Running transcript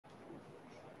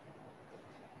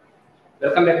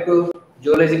Welcome back to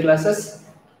Zoology classes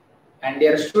and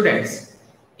dear students.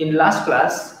 In last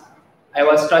class, I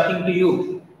was talking to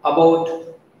you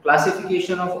about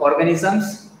classification of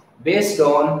organisms based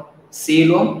on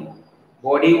coelom,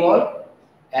 body wall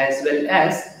as well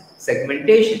as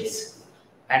segmentations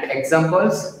and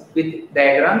examples with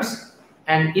diagrams,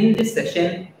 and in this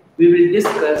session we will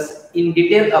discuss in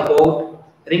detail about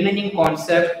remaining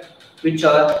concepts which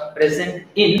are present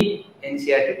in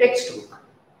NCERT textbook.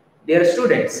 Dear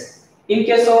students, in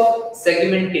case of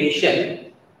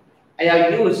segmentation, I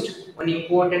have used one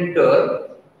important term,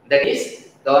 that is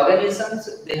the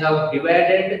organisms they have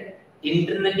divided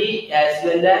internally as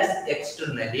well as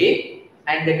externally,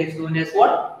 and that is known as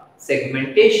what?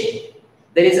 Segmentation.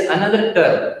 There is another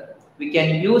term we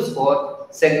can use for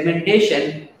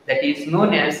segmentation, that is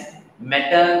known as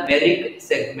metameric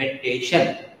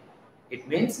segmentation. It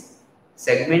means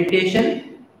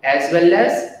segmentation as well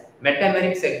as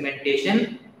metameric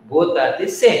segmentation, both are the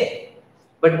same.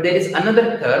 But there is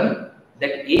another term,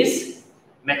 that is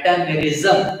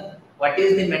metamerism. What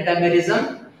is the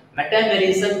metamerism?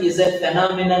 Metamerism is a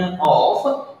phenomenon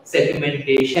of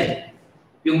segmentation.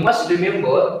 You must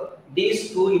remember these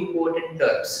two important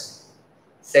terms.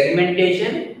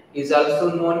 Segmentation is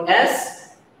also known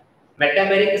as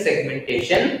metameric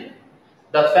segmentation.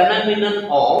 The phenomenon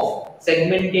of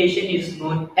segmentation is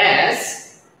known as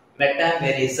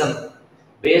metamerism.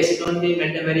 Based on the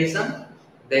metamerism,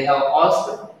 they have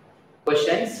asked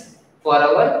questions for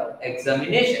our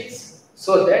examinations,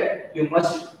 so that you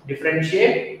must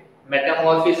differentiate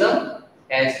metamorphism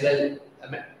as well,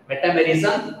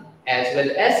 metamerism as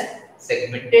well as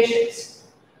segmentations.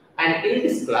 And in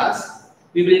this class,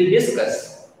 we will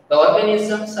discuss the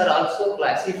organisms are also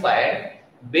classified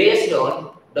based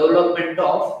on development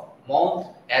of mouth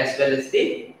as well as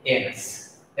the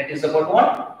anus. That is about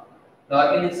what? The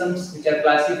organisms which are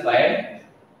classified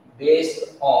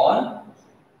based on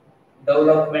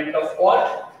development of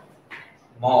what?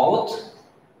 Mouth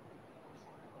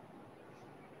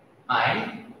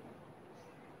and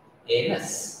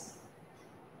anus.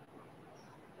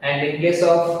 And in case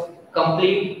of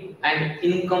complete and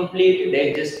incomplete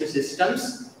digestive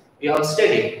systems, we have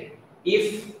studied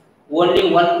if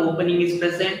only one opening is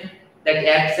present, that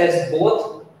acts as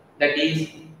both, that is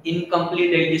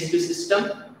incomplete digestive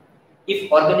system.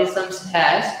 If organisms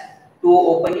has two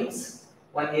openings,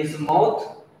 one is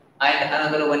mouth and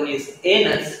another one is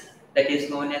anus, that is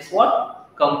known as what?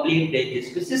 Complete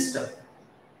digestive system.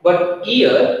 But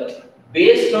here,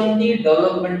 based on the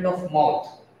development of mouth,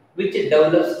 which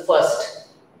develops first,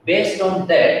 based on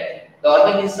that, the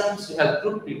organisms we have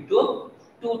grouped into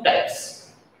two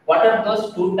types. What are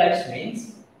those two types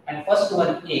means? And first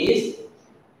one is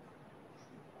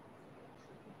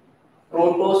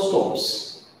protostomes.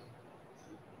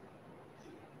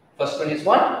 First one is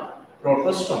what?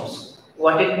 Protostomes.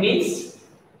 What it means?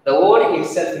 The word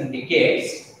itself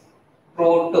indicates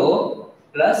proto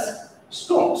plus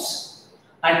stomes.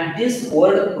 And this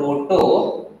word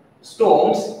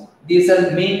protostomes, these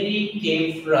are mainly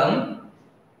came from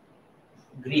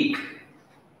Greek.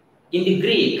 In the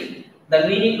Greek, the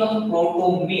meaning of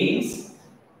proto means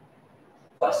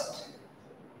first.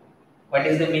 What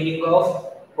is the meaning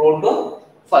of proto?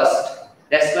 First.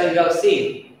 That's why we have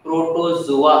seen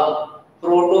protozoa.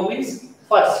 Proto means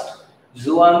first.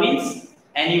 Zoa means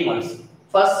animals.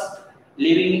 First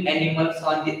living animals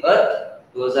on the earth,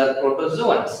 those are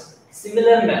protozoans.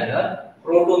 Similar manner,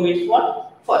 proto means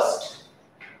what? First.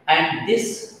 And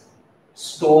this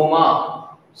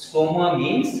stoma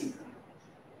means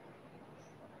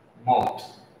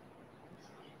mouth.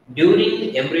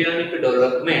 During embryonic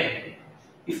development,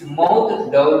 if mouth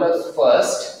develops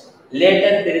first,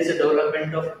 later there is a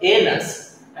development of anus,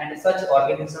 and such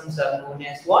organisms are known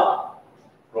as what?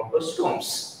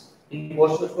 Protostomes. In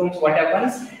protostomes, what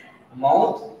happens?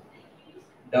 Mouth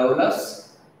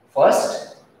develops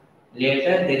first,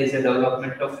 later there is a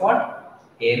development of what?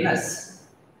 Anus,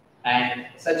 and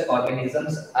such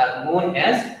organisms are known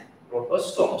as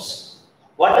protostomes.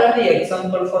 What are the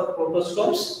examples for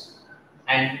protostomes?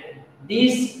 And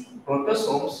these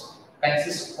protostomes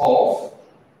consist of,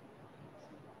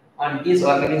 and these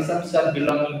organisms are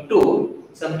belonging to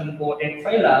some important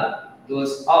phyla.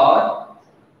 Those are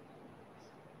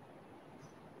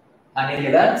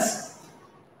annelids,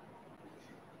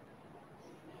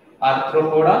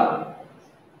 arthropoda.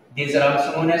 These are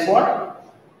also known as what?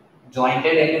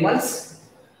 Jointed animals.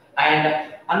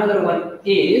 And another one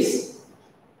is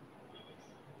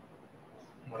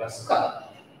mollusca.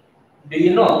 Do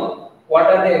you know what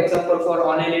are the examples for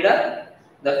annelida?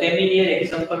 The familiar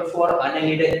example for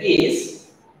annelida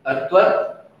is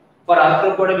earthworm. For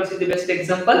arthropoda, which is the best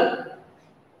example?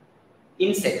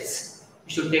 insects.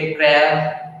 You should take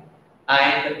crab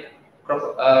and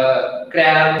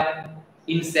crab,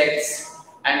 insects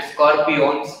and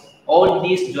scorpions. All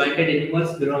these jointed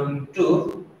animals belonging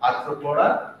to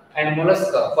arthropoda and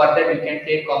mollusca. Further, we can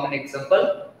take common example,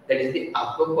 that is the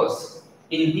octopus.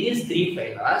 In these three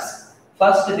phyla,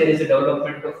 first there is a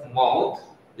development of mouth,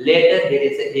 later there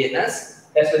is a anus.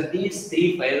 So these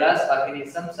three phyla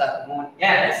organisms are known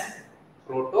as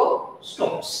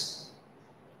protostomes.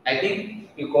 I think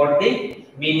you got the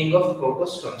meaning of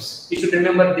protostomes. You should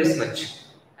remember this much,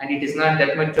 and it is not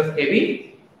that much of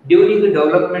heavy. During the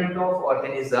development of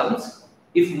organisms,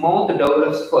 if mouth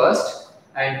develops first,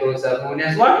 and those are known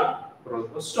as what?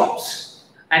 Protostomes.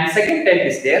 And second type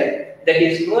is there, that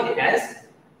is known as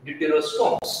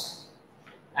deuterostomes.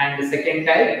 And the second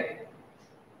type,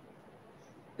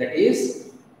 that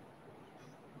is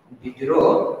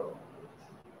deuterostomes.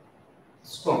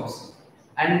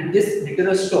 And this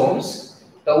deuterostomes,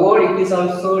 the word it is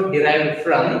also derived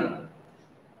from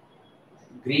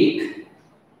Greek.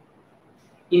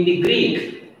 In the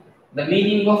Greek, the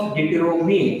meaning of deutero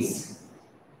means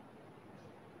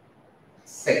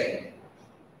second.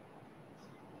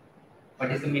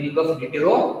 What is the meaning of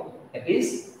deutero? That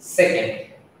is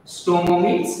second. Stomo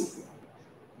means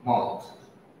mouth.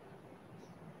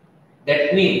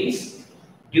 That means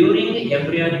during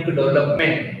embryonic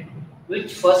development,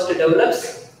 which first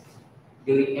develops?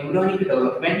 During embryonic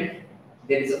development,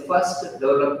 there is a first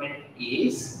development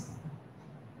is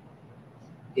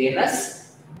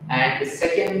anus, and the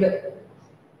second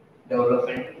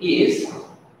development is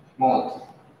mouth.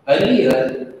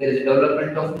 Earlier, there is a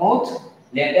development of mouth,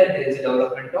 later there is a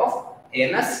development of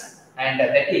anus, and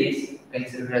that is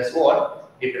considered as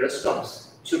what? Deuterostomes.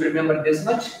 Should remember this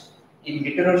much. In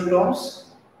deuterostomes,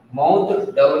 mouth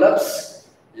develops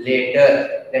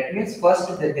later. That means first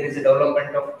there is a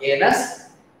development of anus,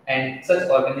 and such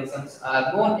organisms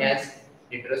are known as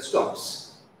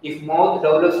deuterostomes. If mouth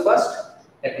develops first,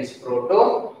 that is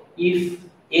proto. If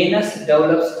anus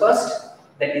develops first,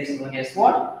 that is known as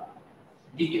what?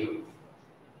 Deutero.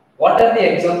 What are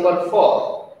the examples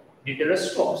for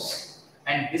deuterostomes?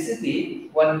 And this is the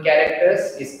one character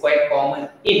is quite common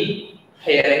in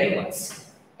higher animals.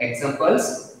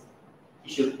 Examples,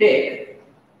 you should take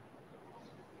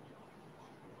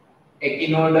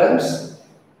echinoderms,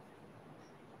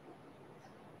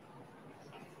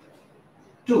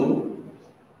 2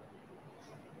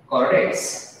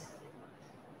 chordates.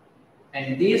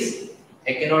 And these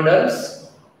echinoderms,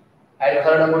 I have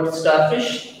heard about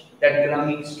starfish that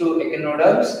belongs to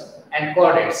echinoderms and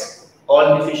chordates.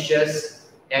 All the fishes,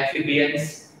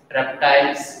 amphibians,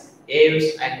 reptiles,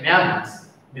 aves and mammals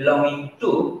belonging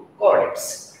to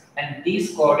chordates. And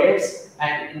these chordates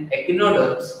and in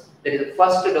echinoderms, there is a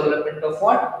first development of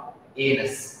what?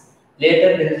 Anus.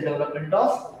 Later there is development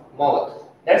of mouth.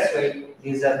 That's why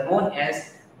these are known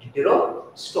as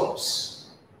deuterostomes.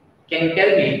 Can you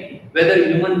tell me whether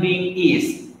human being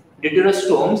is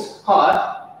deuterostomes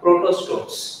or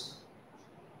protostomes?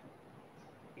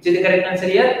 Which is the correct answer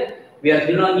here? We are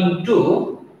belonging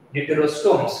to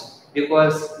deuterostomes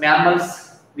because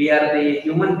mammals, we are the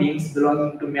human beings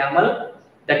belonging to mammal.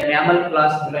 That mammal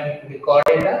class belonging to the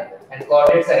chordata, and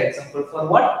chordates are example for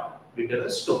what?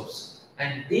 Deuterostomes.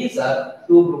 And these are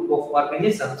two group of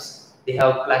organisms. They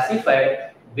have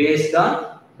classified based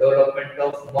on development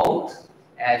of mouth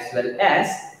as well as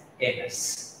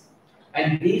anus.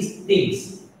 And these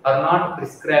things are not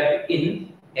prescribed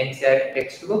in NCERT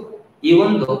textbook,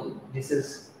 even though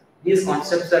these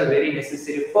concepts are very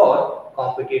necessary for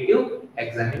competitive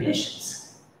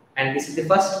examinations. And this is the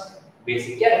first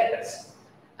basic characters.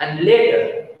 And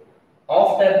later,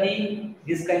 after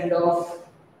this kind of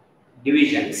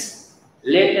divisions,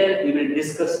 later we will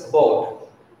discuss about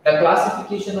the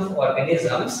classification of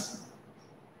organisms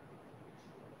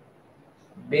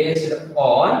based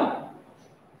on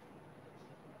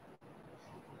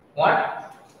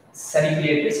what?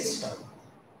 Circulatory system.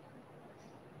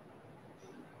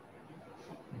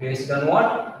 Based on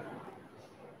what?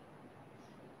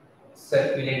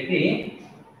 Circulatory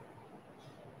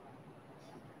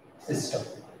system.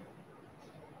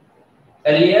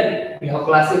 Earlier, we have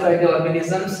classified the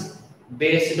organisms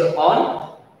based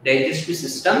on digestive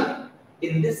system.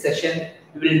 In this session,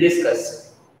 we will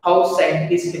discuss how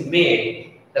scientists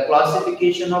made the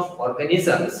classification of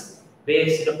organisms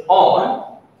based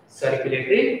on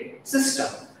circulatory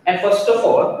system. And first of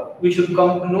all, we should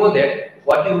come to know that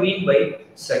what you mean by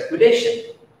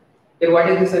circulation. Here, what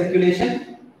is the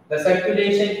circulation? The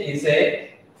circulation is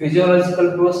a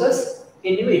physiological process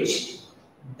in which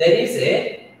there is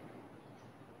a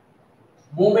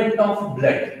movement of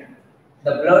blood.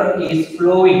 The blood is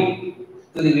flowing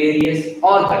to the various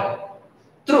organ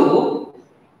through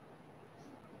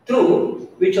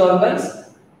which organs?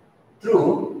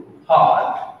 Through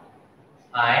heart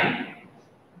and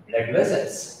blood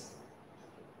vessels.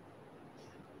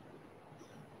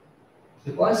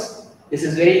 Because this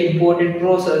is very important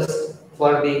process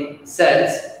for the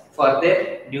cells for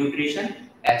their nutrition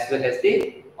as well as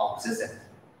the oxygen.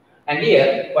 And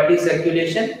here, what is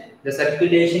circulation? The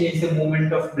circulation is the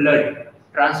movement of blood,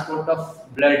 transport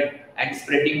of blood and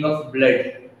spreading of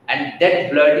blood, and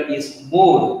that blood is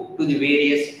moved to the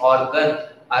various organ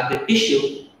or the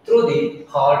tissue through the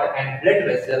heart and blood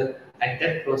vessel, and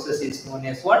that process is known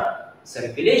as what?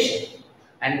 Circulation.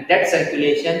 And that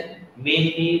circulation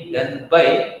mainly done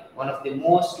by one of the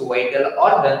most vital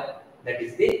organ, that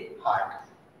is the heart.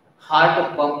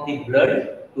 Heart pump the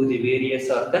blood to the various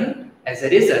organ. As a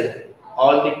result,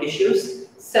 all the tissues,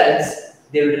 cells,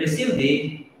 they will receive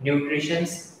the nutrition,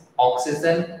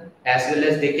 oxygen, as well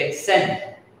as they can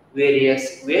send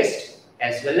various waste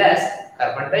as well as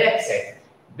carbon dioxide.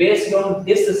 Based on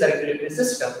this circulatory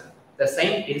system, the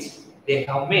scientists, they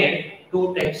have made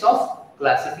two types of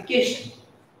classification.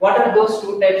 What are those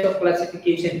two types of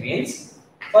classification means?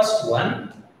 First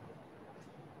one,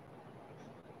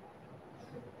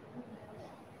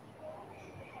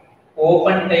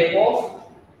 open type of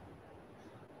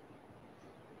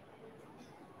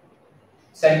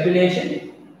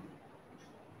circulation,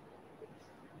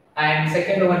 and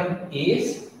second one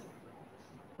is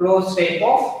closed type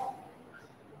of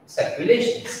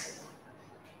circulations.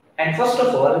 And first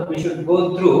of all, we should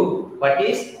go through what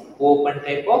is open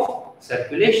type of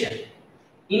circulation.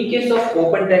 In case of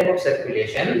open type of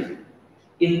circulation,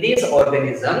 in these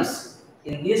organisms,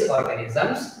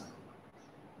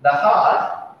 the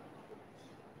heart,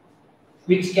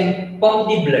 which can pump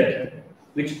the blood,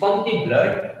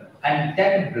 and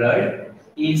that blood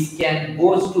can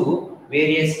goes to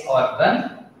various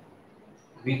organ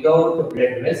without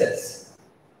blood vessels.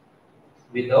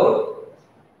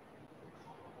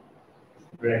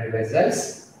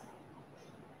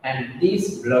 And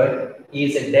this blood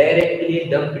is directly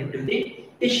dumped into the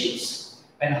tissues.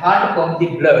 When heart pump the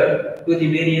blood to the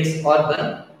various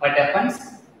organ, what happens?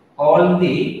 All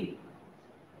the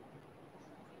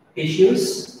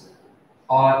tissues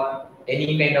or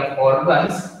any kind of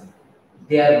organs,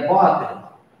 they are bathed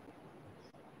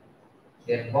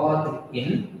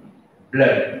in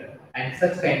blood, and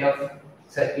such kind of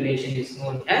circulation is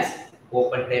known as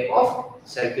open type of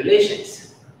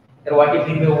circulations. So what is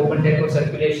the open type of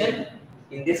circulation?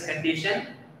 In this condition,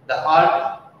 the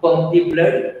heart pump the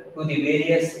blood to the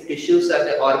various tissues or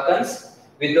the organs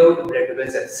without blood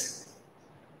vessels,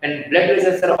 and blood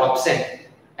vessels are absent,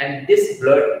 and this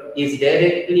blood is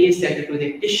directly sent to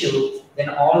the tissue. Then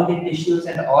all the tissues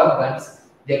and organs,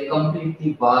 they are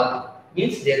completely bathed,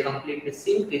 means they are completely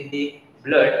sink in the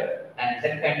blood, and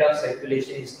that kind of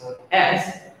circulation is known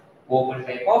as open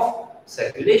type of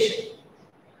circulation.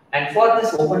 And for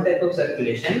this open type of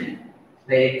circulation,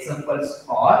 the examples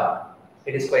are,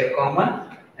 it is quite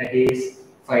common, that is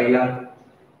phylum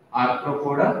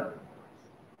Arthropoda,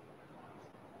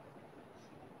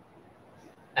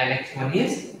 and next one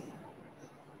is,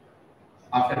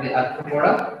 after the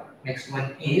Arthropoda, next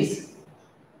one is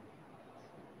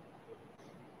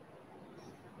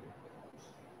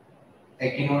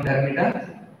Echinodermata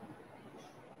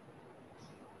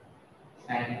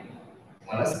and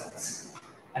mollusks.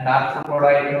 And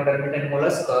Arthropoda, Echinodermata and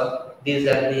mollusca, these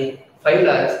are the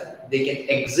phyla, they can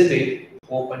exhibit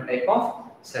open type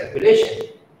of circulation.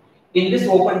 In this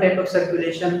open type of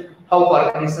circulation, how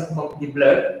organism pump the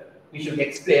blood, we should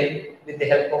explain with the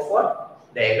help of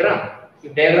what? Diagram.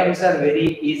 If diagrams are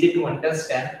very easy to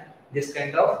understand this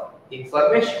kind of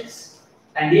informations.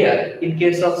 And here, in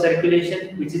case of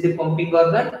circulation, which is the pumping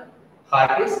organ?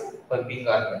 Heart is pumping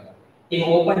organ. In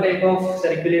open type of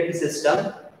circulatory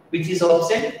system, which is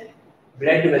absent?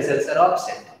 Blood vessels are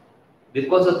absent.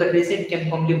 Because of the reason, it can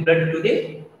pump the blood to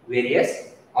the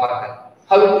various organ.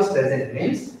 How it is present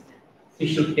means, we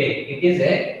should take, it is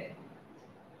a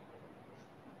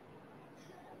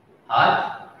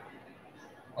heart,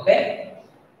 okay?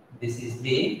 This is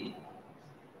the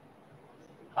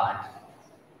heart.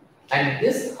 And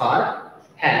this heart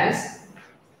has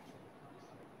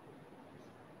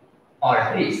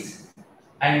arteries.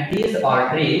 And these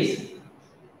arteries,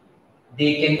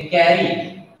 they can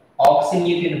carry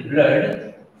oxygenated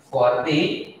blood for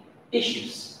the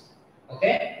tissues,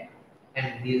 okay?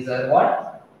 And these are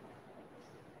what?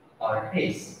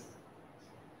 Arteries.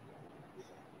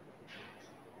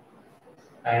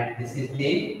 And this is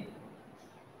the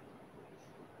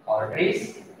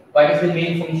arteries. What is the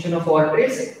main function of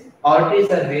arteries? Arteries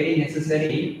are very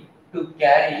necessary to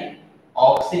carry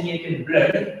oxygenated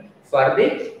blood for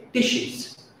the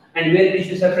tissues. And where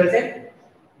tissues are present?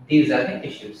 These are the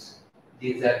tissues.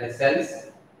 These are the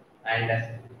cells,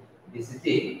 and this is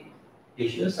the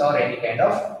tissues or any kind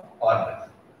of organ.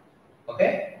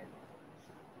 Okay?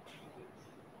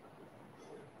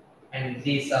 And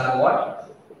these are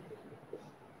what?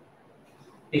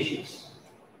 Tissues.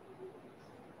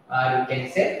 Or you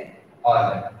can say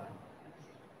organ.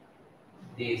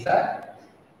 These are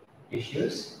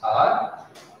tissues or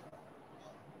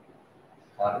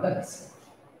organs.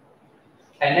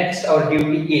 And next our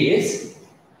duty is,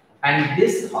 and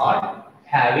this heart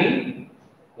having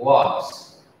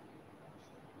valves.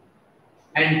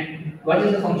 And what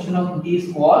is the function of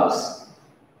these valves?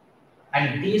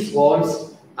 And these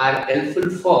valves are helpful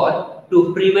for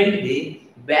to prevent the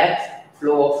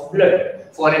backflow of blood.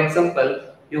 For example,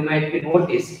 you might be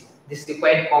noticed this is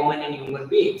quite common in human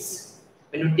beings.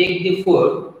 When you take the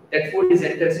food, that food is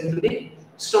enters into the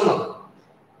stomach.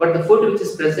 But the food which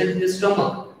is present in the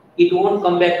stomach, it won't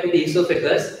come back to the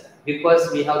esophagus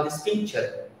because we have the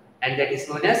sphincter, and that is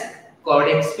known as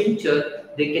cardiac sphincter.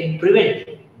 They can prevent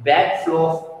backflow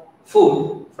of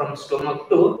food from stomach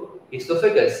to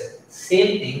esophagus.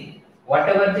 Same thing,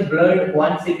 whatever the blood,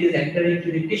 once it is entered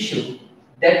into the tissue,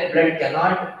 that blood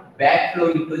cannot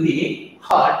backflow into the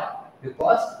heart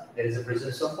because there is a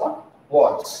presence of what?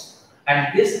 Valves.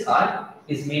 And this heart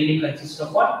is mainly consists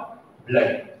of what?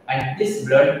 Blood. And this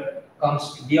blood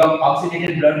comes, the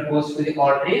oxygenated blood goes to the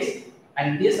arteries,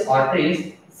 and these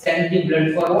arteries send the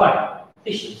blood for what?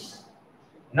 Tissues.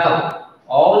 Now,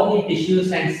 all the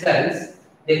tissues and cells,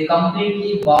 they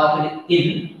completely bathed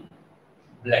in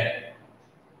blood.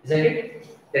 Isn't it?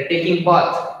 They're taking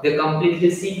bath, they completely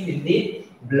sink in the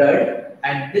blood,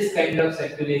 and this kind of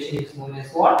circulation is known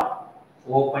as what?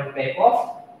 Open type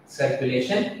of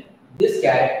circulation. This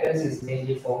characters is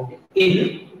mainly found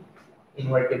in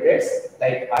invertebrates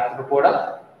like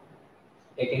arthropoda,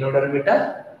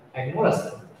 echinodermata, and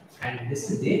mollusca. And this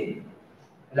is the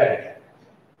blood.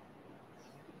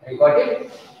 I got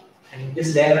it? And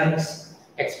this diagram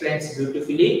explains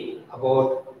beautifully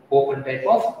about open type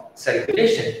of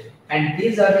circulation. And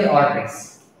these are the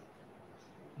arteries.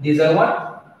 These are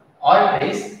what?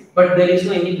 Arteries, but there is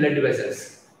no any blood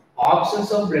vessels.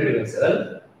 Absence of blood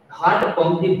vessel, heart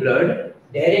pump the blood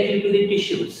directly to the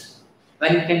tissues.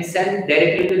 When you can send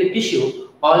directly to the tissue,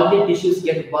 all the tissues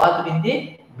get bathed in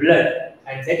the blood,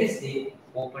 and that is the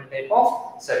open type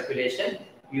of circulation.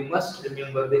 You must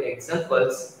remember the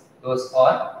examples. Those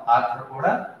are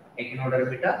arthropoda,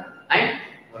 echinodermata, and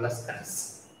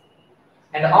molluscans.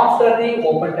 And after the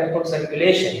open type of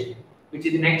circulation, which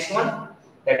is the next one,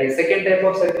 that is second type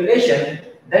of circulation,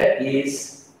 that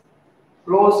is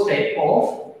closed type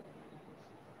of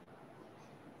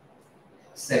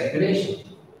circulation.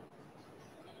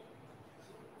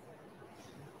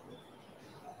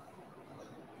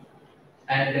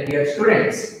 And dear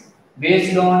students,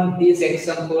 based on these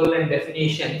example and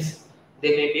definitions,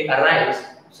 they may be arise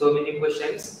so many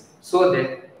questions, so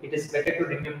that it is better to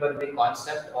remember the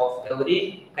concept of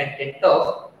every content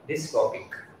of this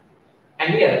topic.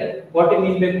 And here, what do you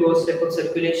mean by closed type of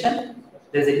circulation?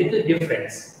 There is a little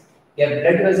difference. Here,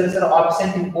 blood vessels are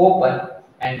absent in open,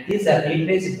 and these are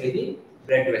replaced by the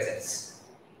blood vessels.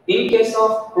 In case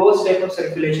of closed type of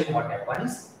circulation, what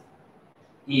happens?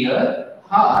 Here,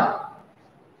 heart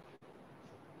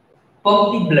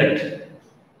pump the blood,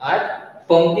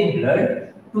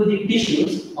 to the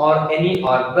tissues or any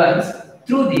organs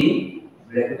through the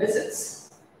blood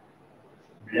vessels.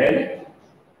 Blood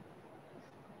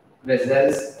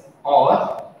vessels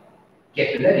or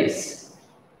capillaries.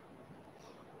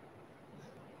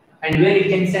 And where you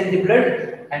can send the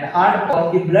blood, and heart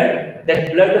pump the blood,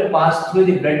 that blood pass through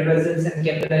the blood vessels and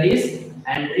capillaries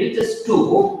and reaches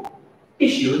to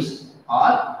tissues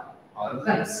or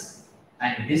organs.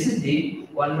 And this is the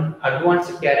one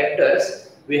advanced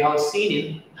characters we have seen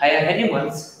in higher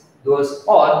animals. Those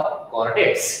are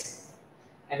chordates.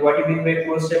 And what do you mean by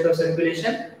closed type of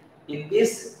circulation? In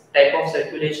this type of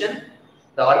circulation,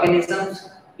 the organisms,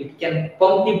 it can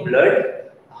pump the blood,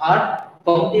 heart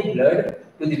pump the blood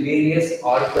to the various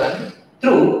organs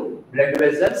through blood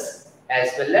vessels as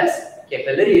well as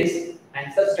capillaries,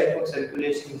 and such type of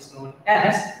circulation is known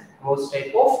as closed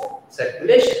type of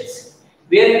circulations.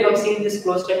 Where we have seen this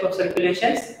closed type of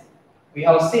circulations? We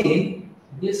have seen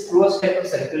this closed type of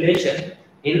circulation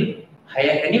in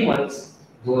higher animals.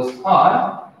 Those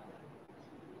are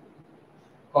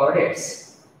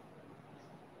chordates.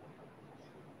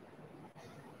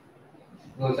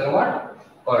 Those are what?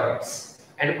 Chordates.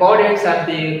 And chordates are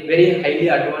the very highly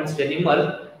advanced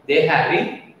animal. They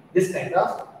having this kind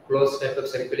of closed type of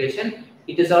circulation.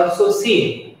 It is also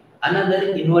seen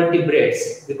another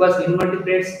invertebrates, because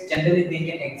invertebrates generally they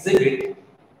can exhibit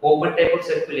open type of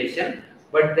circulation,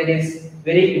 but there is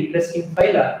very interesting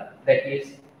phyla, that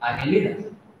is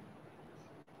Annelida.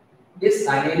 This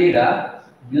Annelida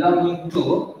belonging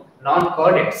to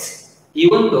non-chordates,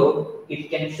 even though it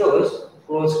can show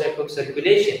closed type of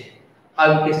circulation.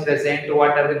 How it is present,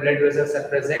 what are the blood vessels are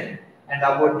present, and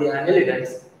about the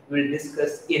annelidans we will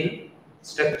discuss in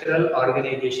structural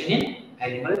organization in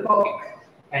animal topic.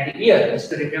 And here, just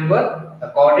to remember, the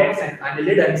chordates and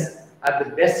annelidans are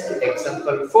the best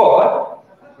example for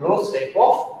closed type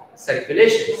of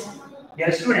circulations.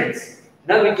 Dear students,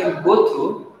 now we can go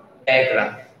through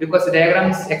diagram, because the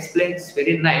diagrams explains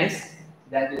very nice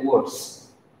than the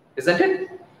words, isn't it?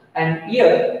 And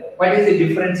here, what is the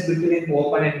difference between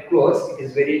open and closed? It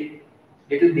is very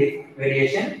little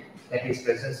variation, that is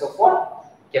presence of what?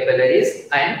 Capillaries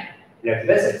and blood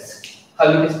vessels. How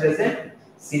it is present?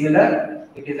 Similar,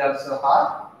 it is also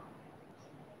heart.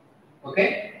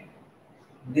 Okay,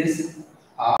 this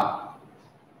heart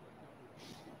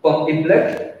pump the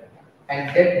blood,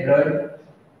 and that blood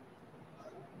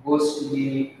goes to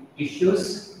the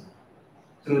tissues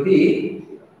through the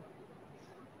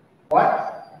what?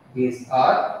 These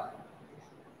are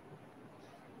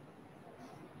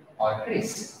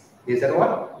arteries. These are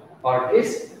what?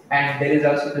 Arteries. And there is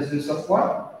also presence of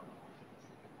what?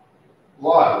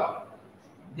 Wall.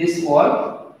 This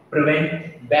wall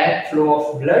prevent bad flow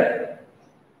of blood.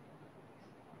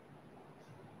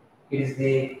 It is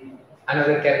the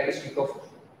another characteristic of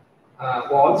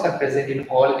walls are present in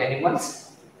all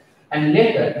animals. And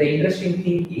later, the interesting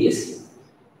thing is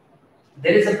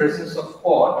there is a presence of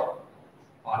what?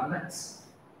 Organs.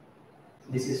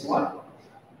 This is what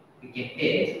we can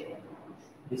take.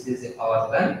 This is an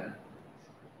organ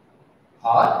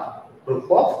or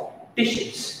group of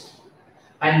tissues.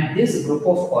 And this group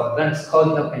of organs, how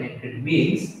they have connected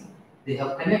means they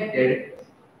have connected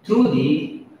through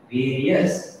the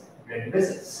various blood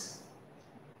vessels.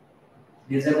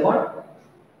 These are what?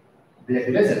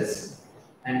 Blood vessels.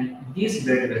 And these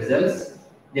blood vessels,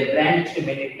 they branched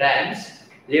many times,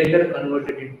 later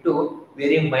converted into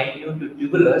very minute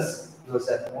tubulars. Those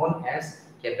are known as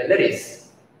capillaries.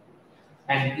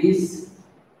 And this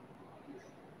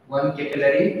one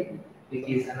capillary, it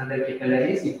is another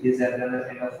capillaries, it is another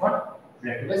kind of what?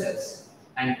 Blood vessels.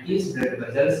 And these blood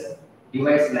vessels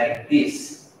divide like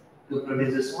this to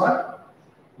produce what?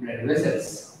 Blood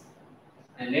vessels.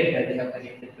 And later they have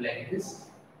connected like this.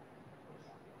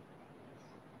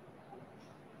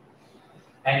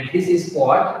 And this is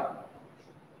what?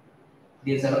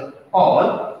 These are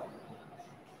all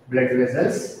blood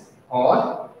vessels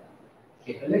or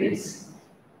capillaries.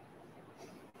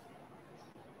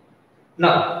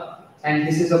 Now, and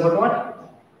this is about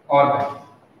what? Organ.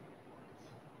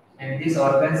 And these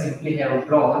organs simply have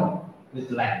drawn with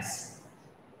lines.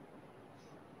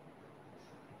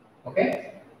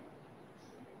 Okay?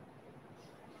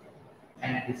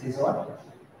 And this is what?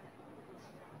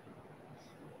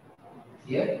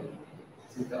 Here,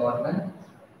 this is the organ.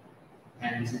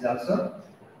 And this is also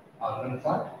organ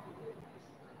part,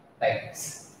 like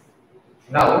this.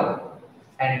 Now,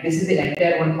 and this is the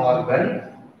entire one organ,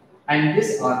 and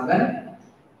this organ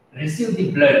receive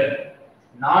the blood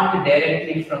not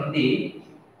directly from the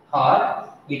heart,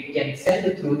 it can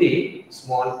send through the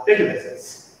small blood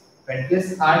vessels. When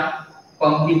this heart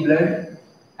pump the blood,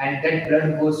 and that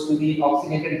blood goes to the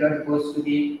oxygenated blood goes to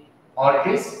the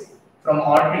arteries, from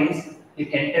arteries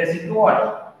it enters into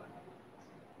what?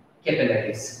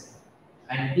 Capillaries.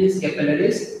 And these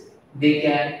capillaries, they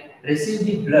can receive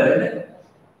the blood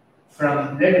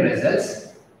from blood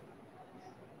vessels,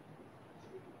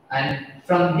 and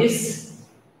from this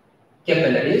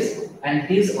capillaries and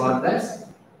these organs,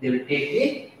 they will take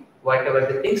the whatever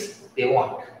the things they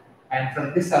want. And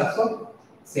from this also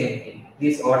same thing.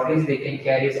 These arteries, they can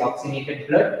carry oxygenated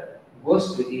blood,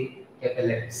 goes to the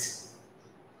capillaries.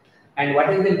 And what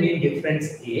is the main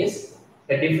difference is,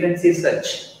 the difference is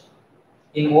such.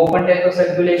 In open type of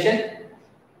circulation,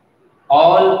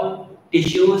 all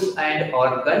tissues and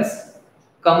organs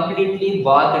completely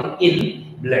bathed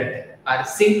in blood, are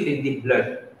synced in the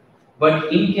blood.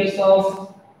 But in case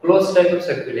of closed type of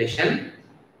circulation,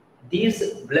 these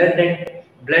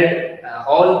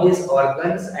all these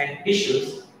organs and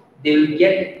tissues, they will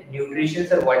get nutrition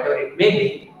or whatever it may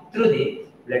be through the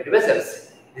blood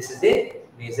vessels. This is the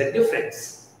major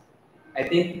difference. I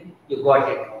think you got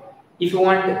it. If you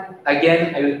want,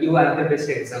 again, I will give another best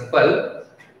example.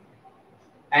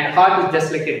 And heart is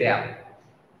just like a dam.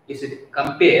 You should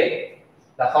compare,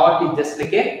 the heart is just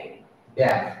like a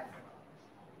dam.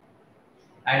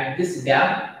 and this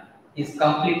dam is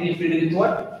completely filled with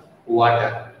what?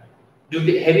 Water. Due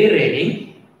to heavy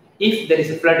raining, if there is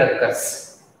a flood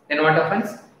occurs, then what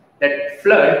happens? That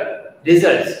flood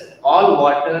results all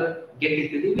water get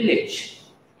into the village.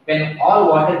 When all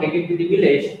water get into the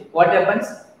village, what happens?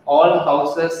 All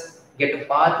houses get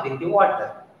bathed in the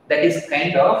water. That is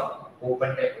kind of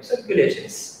open type of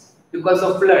circulations because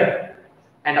of flood,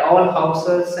 and all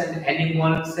houses and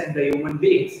animals and the human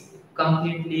beings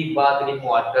completely bathed in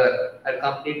water or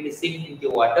completely sink into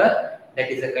water. That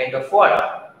is a kind of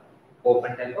what?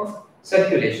 Open type of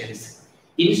circulations.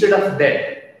 Instead of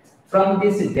that, from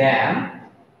this dam,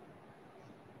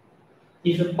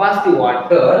 if you pass the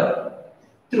water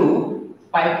through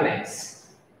pipelines,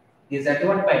 these are the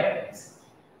what pipelines,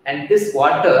 and this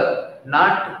water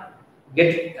not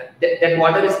get that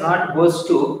water is not goes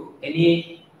to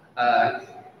any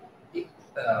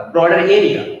broader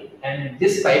area, and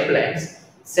these pipelines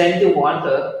send the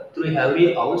water through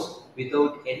every house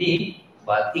without any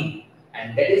bathing,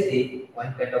 and that is the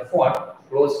one kind of what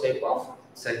closed type of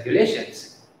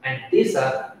circulations. And these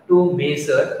are two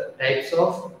major types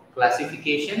of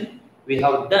classification we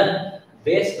have done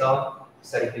based on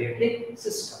circulatory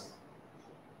system.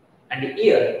 And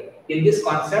here in this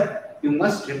concept you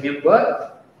must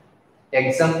remember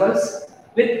examples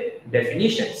with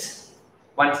definitions.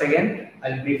 Once again,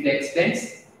 I'll briefly explain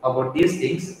about these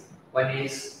things. One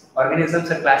is organisms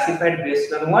are classified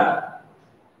based on what?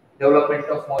 Development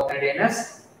of mouth and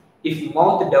anus. If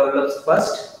mouth develops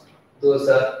first, those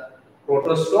are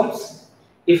protostomes.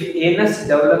 If anus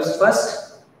develops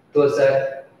first, those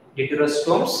are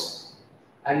deuterostomes.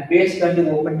 And based on the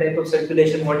open type of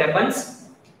circulation, what happens?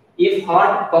 If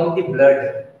heart pump the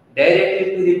blood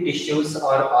directly to the tissues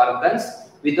or organs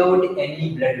without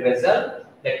any blood vessel,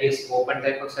 that is open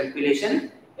type of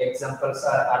circulation. Examples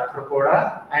are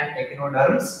arthropoda and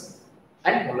echinoderms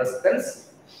and molluscans.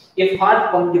 If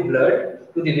heart pump the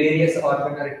blood to the various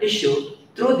organ or tissue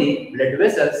through the blood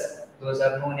vessels, those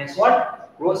are known as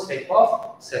what? Closed type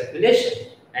of circulation.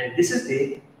 And this is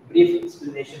the brief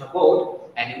explanation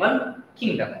about animal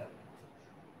kingdom.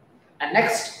 And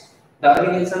next, the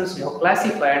organisms now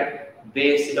classified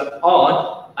based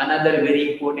on another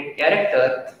very important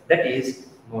character, that is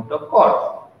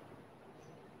notochord.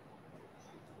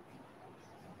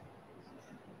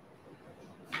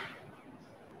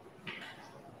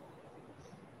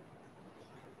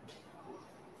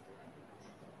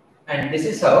 And this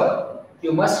is how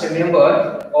you must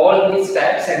remember all these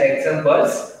types and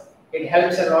examples. It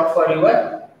helps a lot for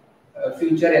your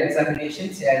future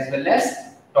examinations as well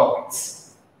as topics.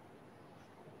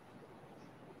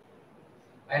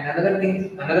 And another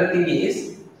thing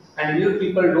is, and you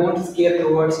people don't scare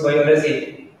towards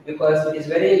biology because it is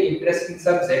very interesting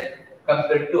subject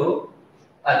compared to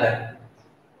other.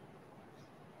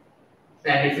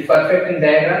 And if you perfect in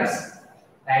diagrams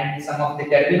and some of the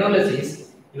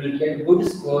terminologies, you will get good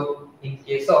score in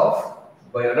case of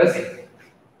biology.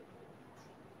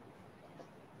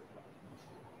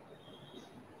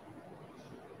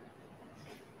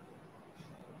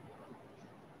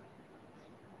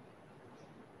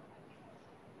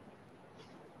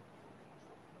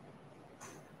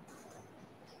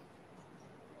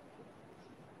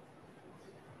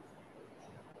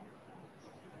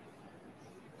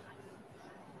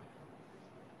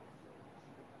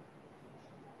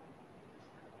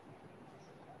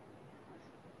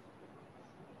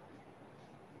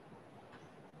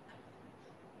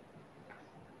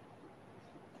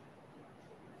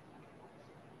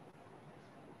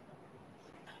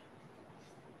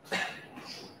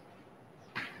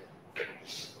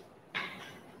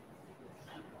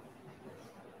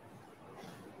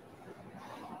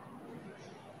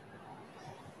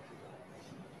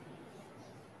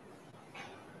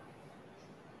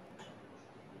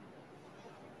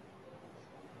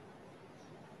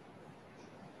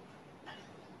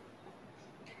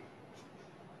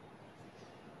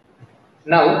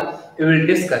 Now we will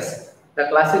discuss the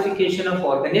classification of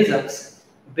organisms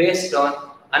based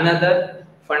on another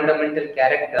fundamental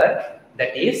character,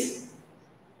 that is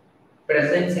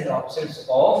presence and absence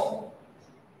of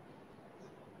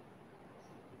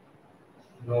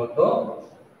notochord.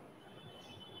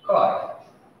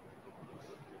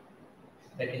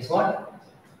 That is what?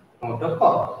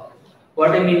 Notochord.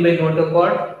 What I mean by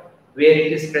notochord? Where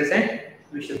it is present,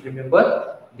 we should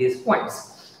remember these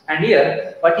points. And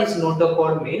here, what is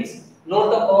notochord means?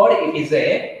 Notochord, it is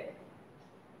a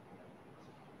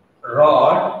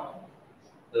rod-like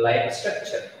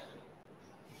structure.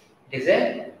 It is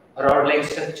a rod-like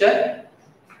structure.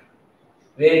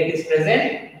 Where it is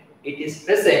present? It is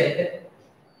present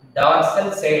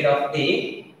dorsal side of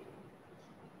the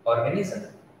organism.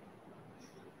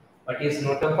 What is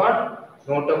notochord?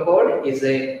 Notochord is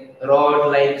a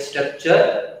rod-like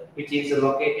structure which is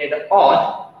located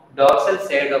on dorsal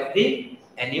side of the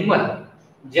animal.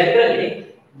 Generally,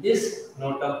 this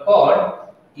notochord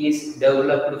is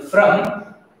developed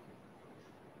from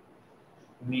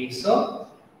mesoderm.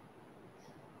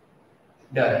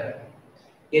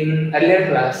 In earlier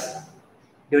class,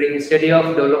 during the study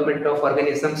of development of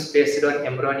organisms based on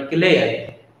embryonic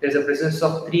layer, there is a presence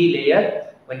of three layers.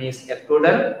 One is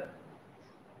ectoderm,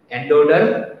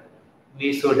 endoderm,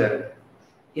 mesoderm.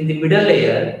 In the middle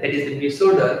layer, that is the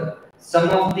mesoderm, some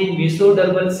of the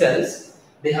mesodermal cells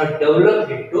they have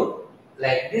developed into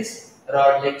like this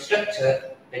rod-like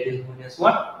structure that is known as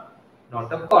what?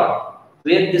 Notochord.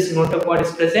 Where this notochord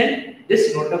is present?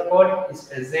 This notochord is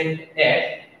present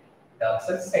at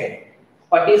dorsal side.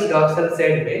 What is dorsal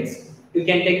side means? You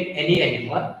can take any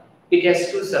animal. It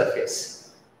has two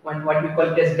surfaces. One what we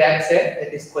call it as back side,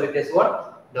 that is called it as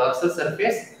what? Dorsal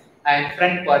surface, and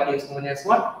front part is known as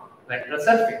what? Ventral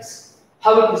surface.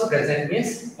 How it is present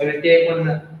means I will take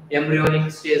one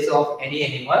embryonic stage of any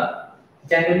animal.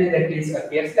 Generally that is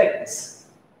appears like this.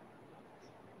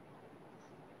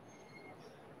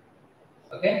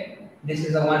 Okay, this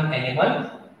is the one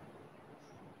animal.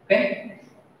 Okay,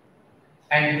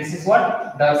 and this is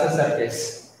what? Dorsal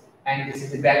surface, and this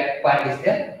is the back part is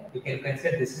there. You can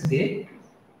consider this is the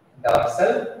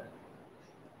dorsal.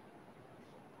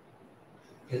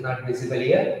 It is not visible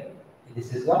here.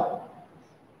 This is what?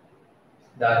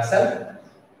 Dorsal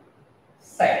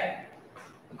side.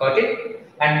 Got it?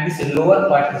 And this lower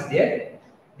part is there.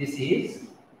 This is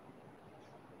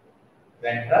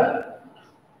ventral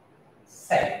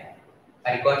side.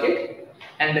 I got it?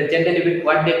 And generally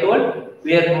what they told,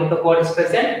 where notochord is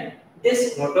present,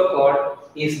 this notochord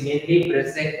is mainly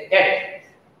present at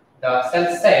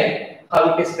dorsal side.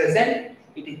 How it is present?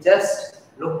 It is just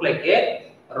look like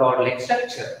a rod-like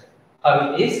structure.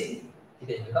 How it is? It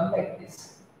will become like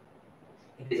this.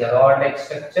 It is a rod-like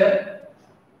structure.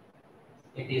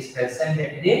 It is present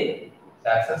at the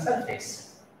dorsal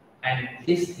surface, and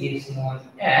this is known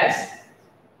as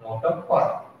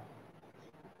notochord.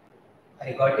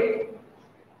 I got it?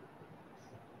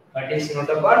 What is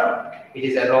notochord? It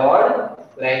is a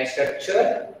rod-like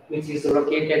structure which is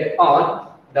located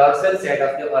on dorsal side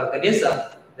of the organism,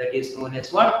 that is known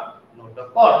as what?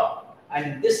 Notochord.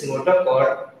 And this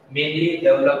notochord mainly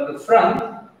developed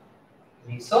from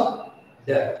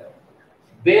mesoderm.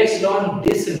 Based on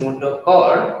this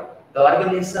notochord, the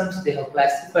organisms they have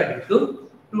classified into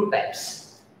two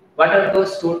types. What are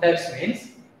those two types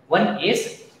means? One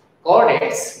is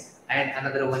chordates and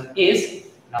another one is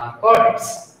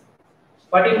non-chordates.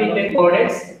 What do you mean by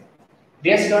chordates?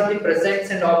 Based on the presence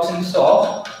and absence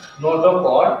of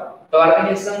notochord, the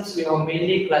organisms we have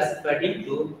mainly classified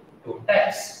into two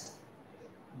types.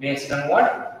 Based on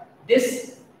what?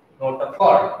 This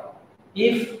notochord.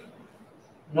 If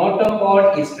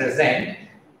notochord is present,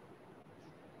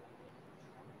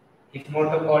 if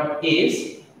notochord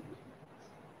is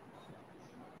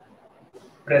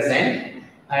present,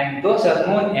 and those are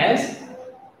known as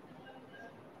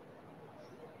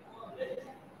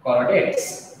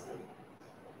chordates.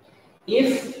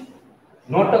 If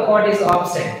notochord is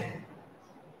absent,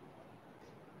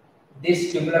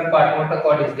 this tubular part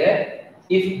notochord is there.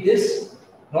 If this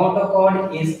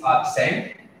notochord is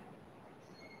absent,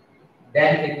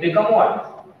 then it become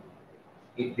what?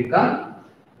 It become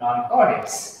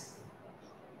non-chordates.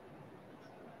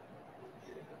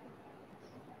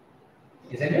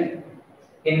 Isn't it?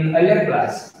 In earlier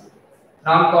class,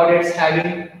 non-chordates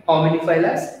having how many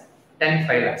phyla? 10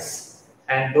 phyla.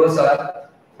 And those are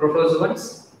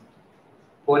protozoans,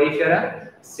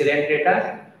 Porifera,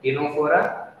 Coelenterata,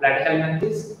 Dinophora,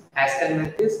 Platyhelminthes,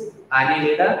 Haskellminthes,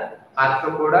 Annelida,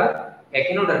 Arthropoda,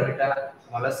 Echinodermata,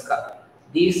 Mollusca.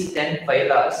 These 10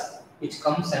 phyla which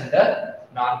comes under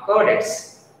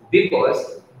non-chordates,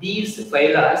 because these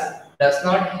phyla does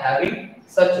not having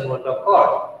such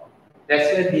notochord.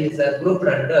 That's why these are grouped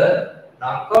under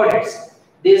non-chordates.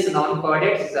 These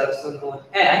non-chordates is also known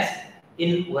as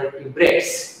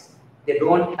invertebrates. They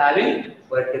don't have a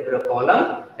vertebral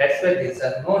column. That's why these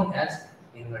are known as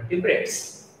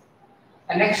invertebrates.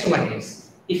 And next one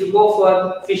is, if you go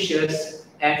for fishes,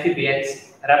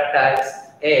 amphibians, reptiles,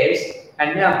 apes,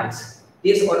 and mammals,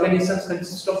 these organisms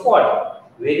consist of what?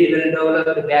 Very well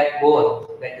developed backbone.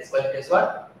 That is called as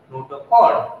what?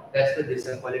 Notochord. That's why this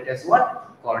is called as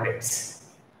what? Chordates.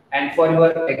 And for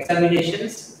your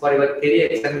examinations, for your theory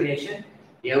examination,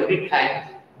 every time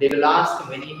they will ask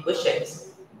many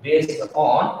questions based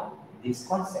on this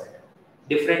concept.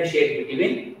 Differentiate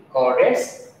between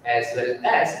chordates as well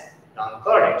as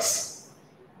non-coordinates.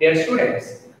 Dear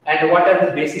students, and what are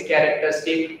the basic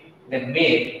characteristics that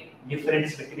make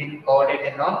difference between coordinate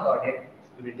and non-coordinate?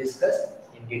 We will discuss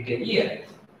in detail here.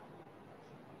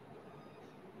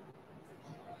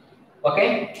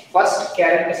 Okay, first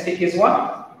characteristic is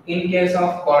what? In case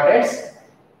of coordinates,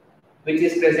 which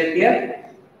is present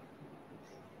here,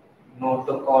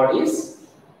 notochord is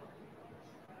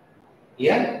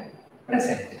here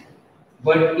present.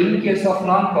 But in case of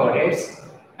non-coordinates,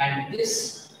 and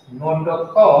this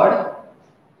notochord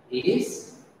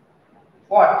is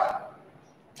what?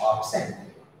 Absent.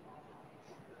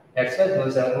 That's why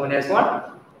those are known as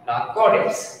what?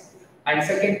 Non-coordinates. And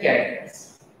second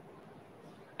characters.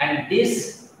 And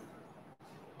these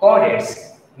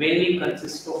coordinates mainly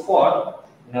consist of what?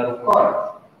 Nerve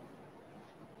cord.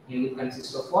 Mainly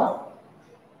consist of what?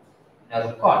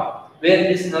 Nerve cord. Where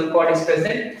this nerve cord is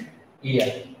present?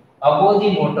 Here. Above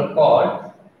the motor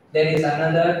cord, there is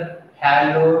another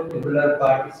halo tubular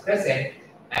part is present,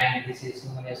 and this is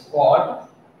known as what?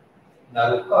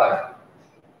 Nerve cord.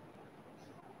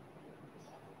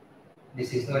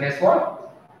 This is known as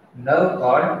what? Nerve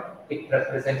cord. It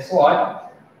represents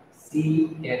what?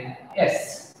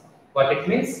 CNS. What it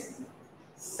means?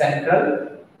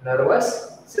 Central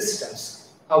nervous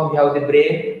systems. How we have the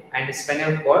brain and the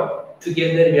spinal cord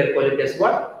together, we are calling it as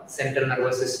what? Central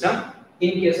nervous system.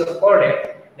 In case of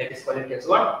coordinate, that is called as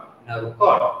what? Nerve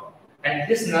cord. And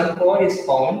this nerve cord is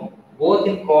found both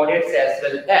in coordinates as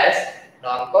well as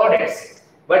non-coordinates.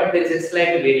 But there is a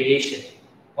slight variation.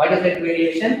 What is that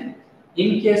variation?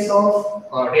 In case of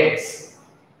coordinates,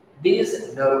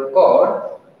 this nerve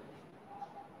cord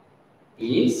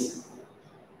is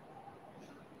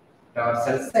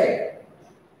dorsal side.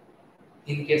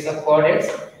 In case of coordinates,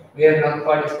 where nerve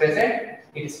cord is present,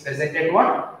 it is present at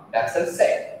what? Dorsal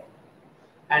side.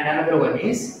 And another one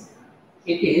is,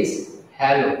 it is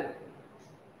halo.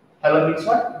 Halo means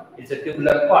what? It's a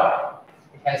tubular part.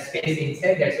 It has space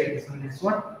inside, that's why it is known as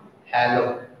what?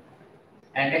 Halo.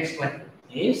 And next one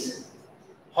is,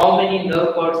 how many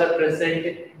nerve cords are present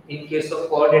in case of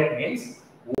coordinate means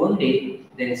only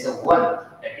there is a one,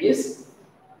 that is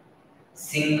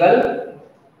single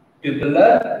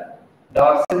tubular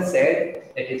dorsal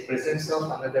side, that is presence of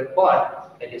another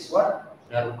part, that is what?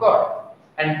 Nerve cord.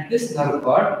 And this nerve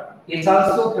cord is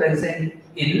also present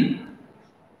in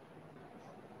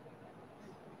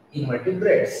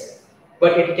invertebrates,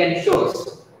 but it can show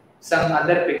some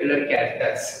other peculiar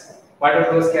characters. What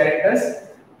are those characters?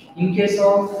 In case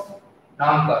of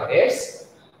non-coordinates,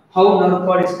 how nerve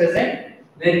cord is present?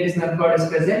 Where this nerve cord is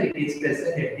present? It is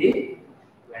present at the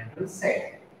ventral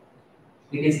side.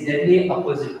 It is deadly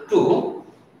opposite to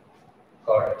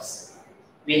coordinates.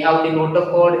 We have the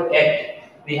notochord at,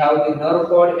 we have the nerve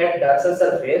cord at dorsal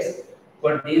surface,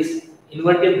 but these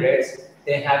invertebrates,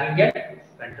 they having at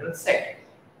ventral side.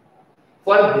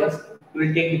 For this, we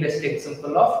will take the best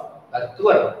example of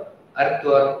earthworm.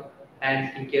 Earthworm,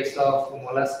 and in case of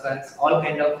molluscs, all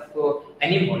kind of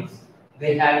animals,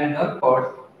 they have nerve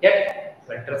cord at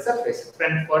ventral surface.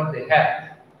 Front cord they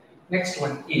have. Next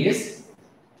one is,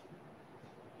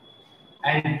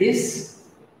 and this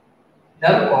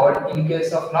nerve cord in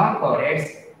case of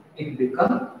non-coordinates, it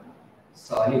becomes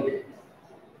solid.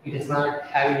 It is not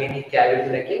having any cavity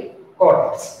like a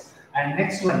coordinates. And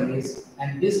next one is,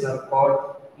 and this nerve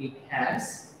cord, it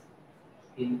has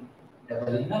in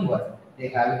double in number. They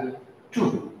have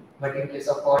two, but in case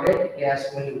of coordinate, it has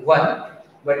only one.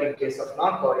 But in case of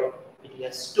non-coordinate, it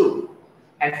has two.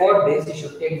 And for this, you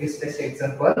should take this best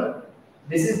example.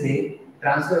 This is the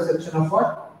transverse section of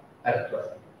what? Earthworm.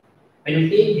 When you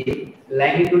take the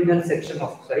longitudinal section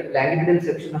of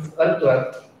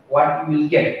earthworm, what you will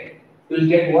get? You will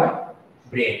get what?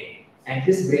 Brain. And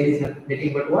this brain is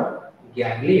nothing but what?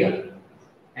 Ganglia.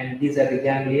 And these are the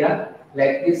ganglia.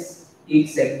 Like this,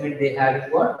 each segment they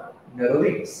have what? Nerve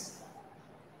rings.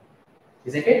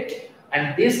 Isn't it?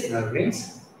 And these nerve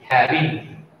rings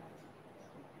having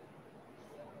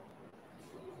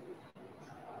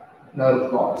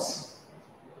nerve cords.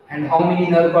 And how many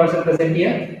nerve cords are present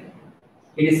here?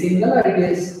 It is single or it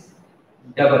is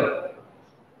double?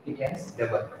 It has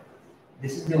double.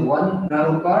 This is the one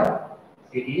nerve cord,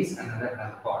 it is another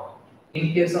nerve cord.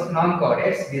 In case of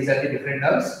non-coordinates, these are the different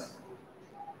nerves.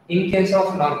 In case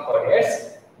of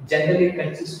non-coordinates, generally it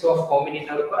consists of how many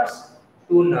nerve cords?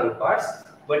 Two nerve cords.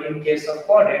 But in case of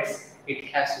coordinates, it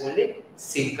has only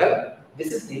single.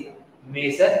 This is the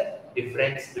major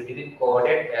difference between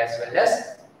coordinate as well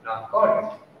as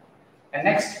non-coordinate. And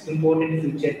next important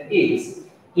feature is,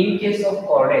 in case of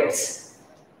coordinates,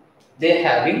 they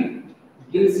having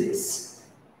gills.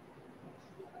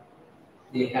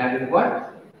 They having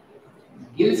what?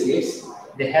 Gill slits,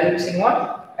 they help in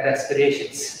what?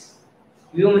 Respirations.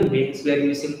 Human beings were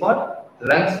using what?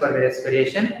 Lungs for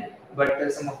respiration,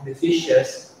 but some of the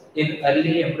fishes in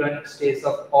early embryonic stage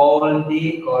of all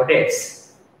the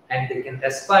chordates, and they can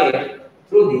respire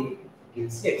through the gill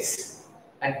slits.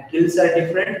 And gills are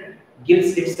different, gill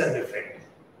slits are different.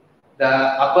 The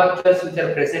apertures which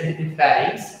are present in the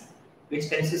pharynx, which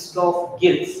consist of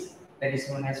gills, that is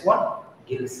known as what?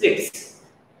 Gill slits.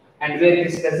 And where it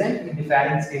is present? In the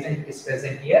pharynx region, it is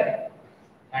present here.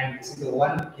 And this is the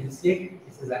one gill slit,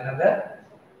 this is another,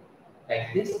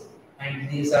 like this. And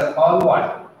these are all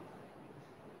what?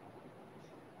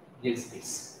 Gill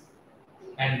slits.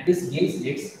 And this gill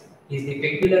slits is the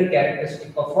peculiar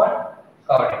characteristic of what?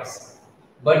 Chordates.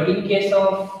 But in case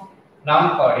of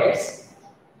non-chordates,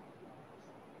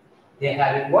 they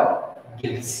have what?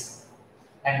 Gills.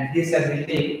 And these are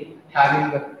really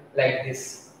having like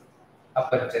this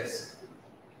apertures.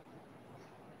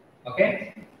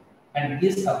 Okay? And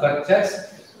these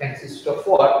apertures consist of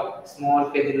what? Small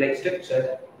feather-like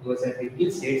structure. Those are the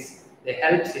gill slits. They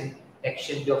help in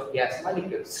exchange of gas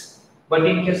molecules. But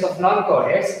in case of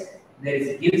non-chordates, there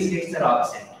is gill slits are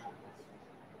absent.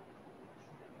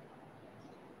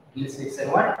 Gill slits are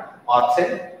what?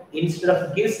 Absent. Instead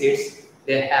of gill slits,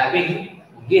 they are having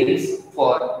gills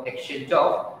for exchange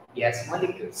of gas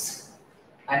molecules.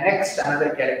 And next, another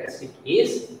characteristic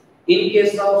is, in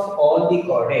case of all the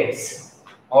chordates,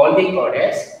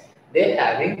 they are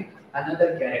having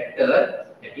another character,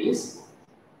 that is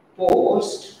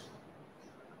post-anal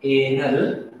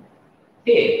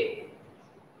tail.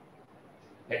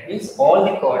 That means all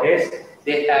the chordates,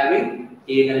 they are having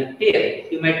anal tail.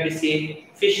 You might be seeing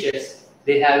fishes,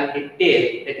 they have a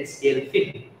tail, that is tail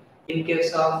fin. In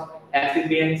case of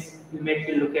amphibians, you might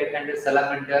be look at under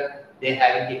salamander, they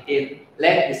having a tail.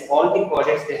 Like this, all the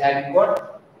chordates, they having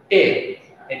what? Tail.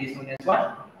 That is known as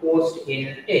what?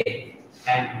 Post-anal tail.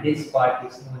 And this part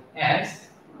is known as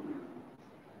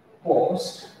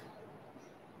post-anal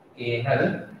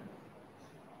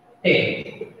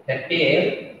tail. The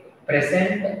tail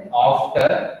present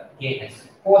after anus.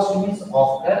 Post means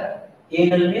after,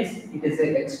 anal means it is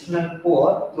an external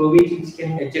pore through which it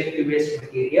can eject the waste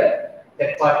material.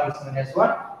 That part is known as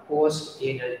what?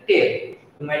 Post-anal tail.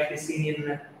 You might be seen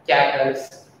in cattle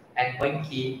and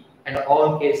monkey and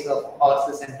all cases of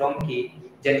horses and donkey.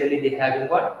 Generally, they have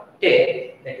what?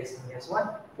 Tail. That is known as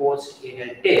what?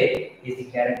 Post-anal tail is the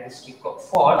characteristic of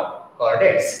for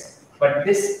chordates. But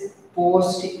this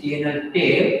post-anal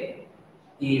tail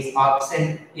is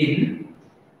absent in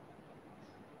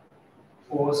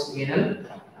post-anal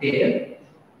tail.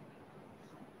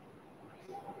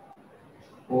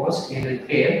 Post-anal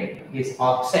tail is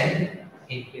absent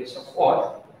in case of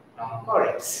what?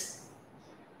 Non-chordates.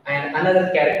 And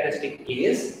another characteristic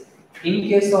is, in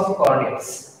case of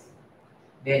chordates,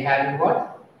 they have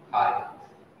what? Heart.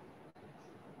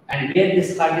 And where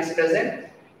this heart is present?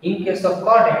 In case of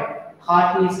chordate,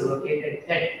 heart is located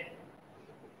at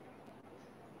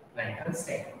ventral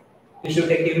side. If you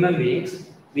take human beings,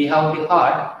 we have the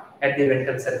heart at the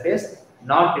ventral surface,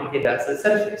 not at the dorsal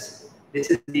surface. This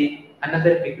is the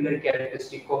another peculiar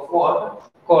characteristic of what?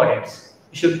 Chordates.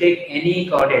 You should take any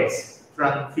chordates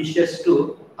from fishes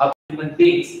to human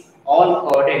beings. All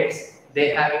chordates, they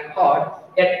have a heart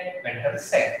at ventral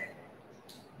side.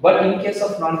 But in case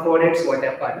of non-chordates, what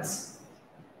happens?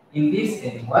 In this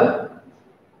animal,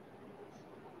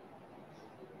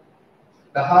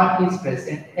 the heart is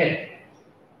present at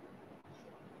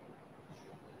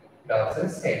dorsal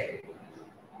side.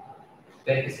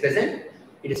 When it is present,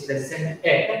 it is present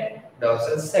at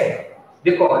dorsal side.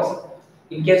 Because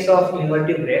in case of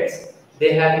invertebrates,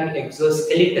 they have an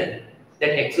exoskeleton.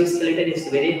 That exoskeleton is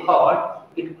very hard.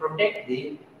 It protects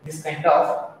this kind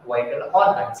of vital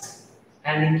organs.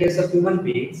 And in case of human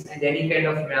beings and any kind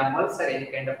of mammals or any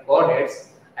kind of chordates,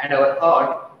 and our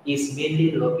heart is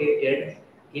mainly located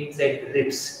inside the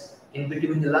ribs. In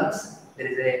between the lungs, there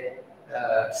is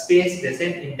a space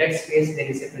present. In that space, there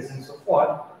is a presence of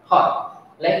what? Heart.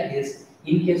 Like this,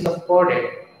 in case of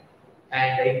chordate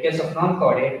and in case of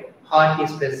non-chordate, heart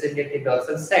is present at the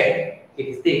dorsal side. It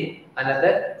is the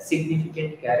another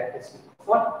significant characteristic of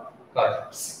what?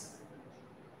 Chordates.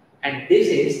 And this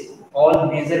is all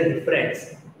major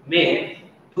difference made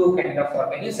two kind of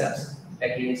organisms,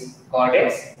 that is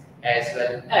chordates as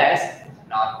well as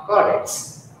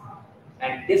non-chordates.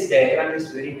 And this diagram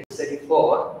is very necessary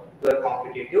for your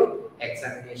competitive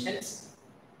examinations,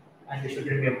 and you should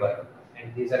remember.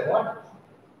 And these are what?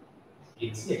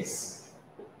 Gill slits.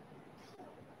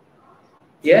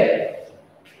 Here,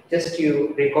 just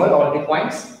you recall all the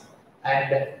points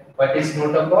and what is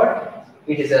notochord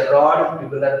It is a rod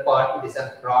tubular part. It is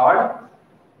a rod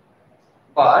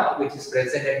part which is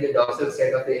present at the dorsal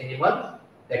side of the animal,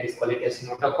 that is called it as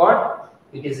notochord.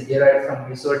 It is derived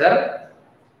from mesoderm.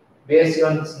 Based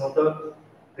on this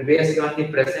based on the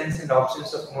presence and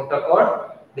absence of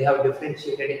notochord, they have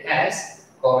differentiated as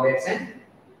chordates and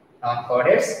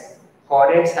non-chordates.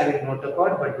 Chordates having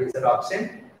notochord, but these are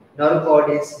absent. Nerve cord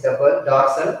is double,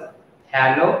 dorsal,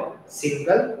 halo,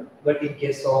 single, but in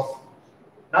case of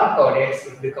non-chordates,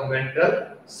 it become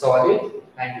ventral, solid,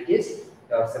 and it is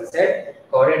dorsal side.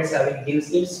 Chordates having gill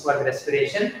slits for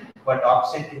respiration, but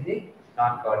absent in the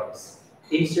non-chordates.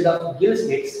 Instead of gill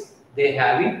slits, they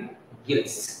having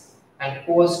gills. And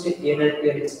post-anal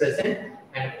tail is present,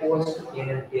 and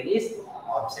post-anal tail is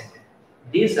absent.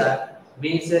 These are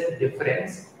major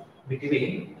difference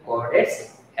between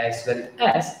chordates as well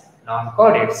as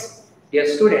non-chordates. Dear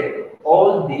student,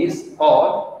 all these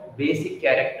are basic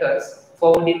characters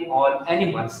found in all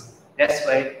animals. That's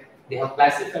why they have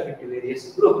classified into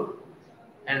various groups.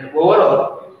 And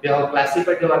overall, they have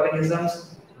classified the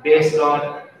organisms based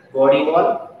on body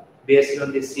wall, based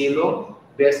on the coelom,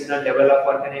 based on level of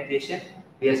organization,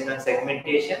 based on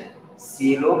segmentation,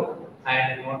 coelom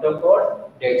and notochord,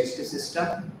 digestive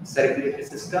system, circulatory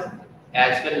system,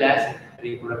 as well as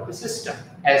reproductive system.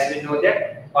 As we know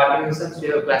that organisms we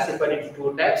have classified into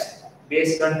two types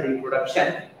based on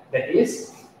reproduction, that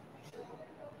is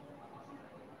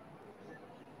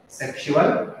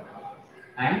sexual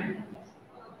and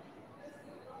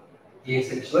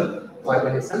asexual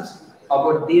organisms.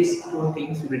 About these two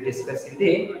things we will discuss in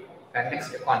the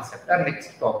next concept or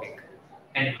next topic.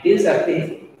 And these are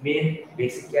the main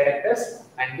basic characters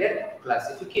and their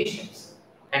classifications.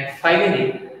 And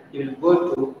finally, you will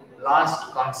go to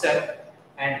last concept,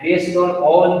 and based on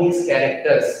all these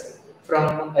characters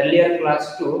from earlier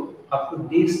class 2 up to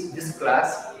this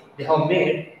class, they have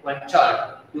made one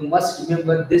chart. You must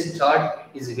remember this chart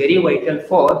is very vital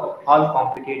for all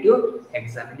competitive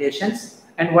examinations.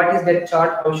 And what is that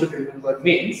chart? How should remember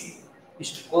means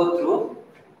is to go through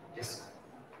this.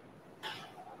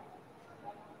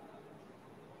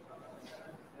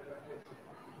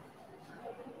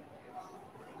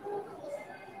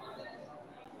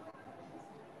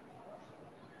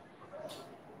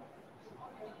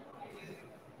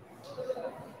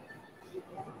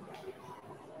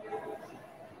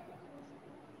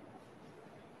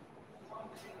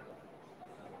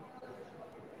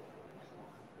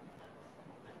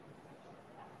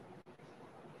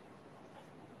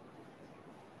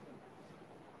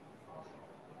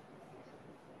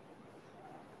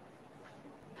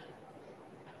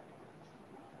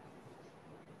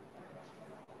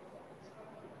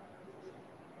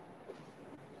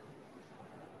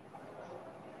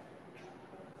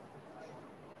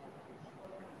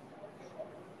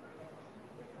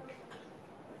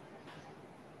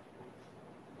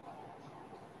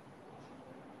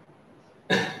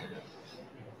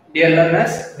 Dear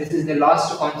learners, this is the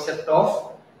last concept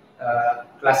of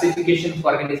classification of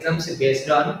organisms based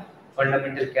on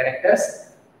fundamental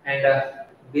characters, and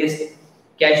based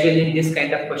casually in this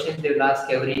kind of questions they will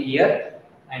ask every year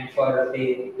and for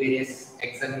the various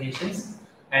examinations.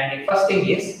 And the first thing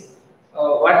is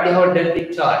what they have done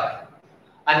the chart,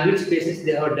 on which basis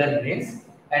they have done means,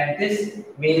 and this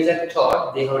major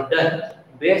chart they have done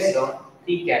based on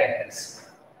three characters.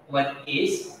 One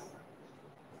is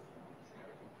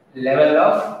level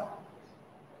of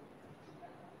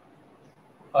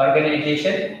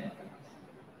organization,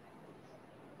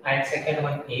 and second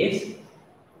one is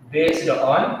based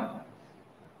on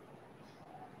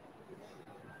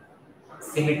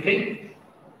symmetry,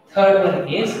 third one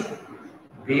is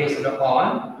based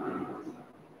on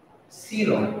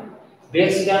coelom.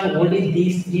 Based on only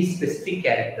these three specific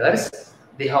characters,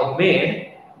 they have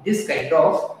made this kind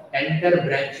of entire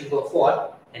branching of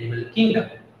what? Animal kingdom.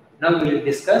 Now we will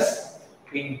discuss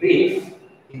in brief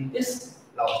in this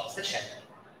last session.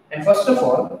 And first of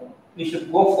all, we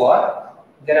should go for,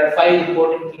 there are 5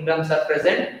 important kingdoms are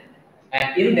present,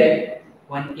 and in that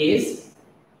one is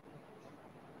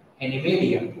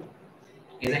Animalia,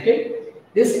 isn't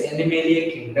it? This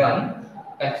Animalia kingdom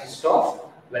consists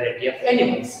of variety of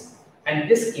animals, and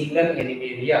this kingdom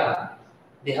Animalia,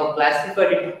 they have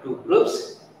classified it into 2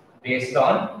 groups based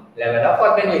on level of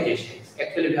organizations.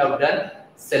 Actually, we have done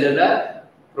cellular,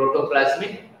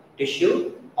 protoplasmic,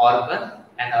 tissue, organ,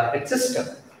 and organ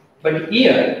system. But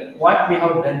here, what we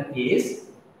have done is,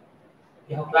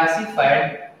 we have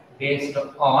classified based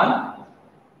on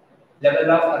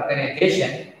level of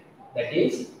organization, that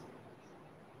is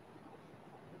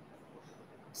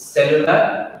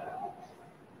cellular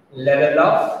level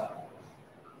of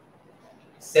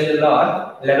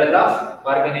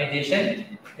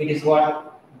organization. It is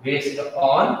what? Based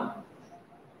on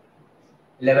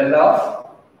level of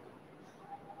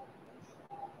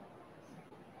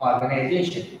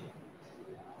organization.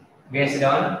 Based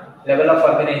on level of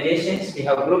organizations, we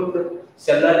have grouped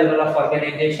cellular level of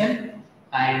organization,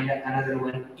 and another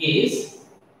one is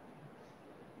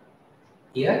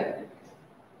here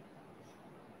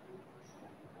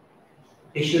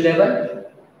tissue level,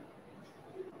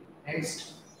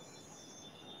 next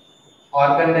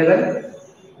organ level,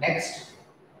 next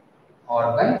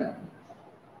organ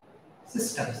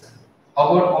systems.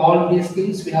 About all these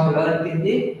things we have learned in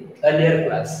the earlier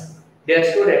class. Dear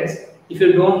students, if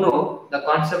you don't know the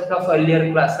concept of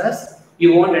earlier classes,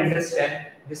 you won't understand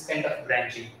this kind of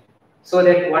branching. So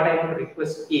that what I want to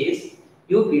request is,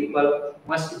 you people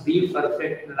must be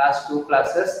perfect in the last two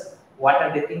classes. What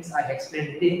are the things I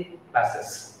explained in the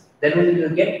classes? Then we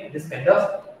will get this kind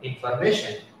of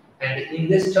information. And in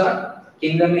this chart,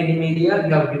 kingdom animalia,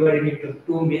 we have divided into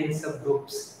two main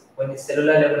subgroups. One is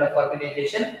cellular level of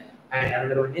organization, and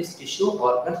another one is tissue,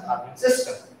 organ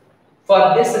system.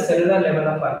 For this cellular level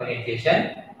of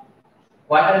organization,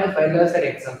 what are the phyla or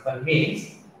example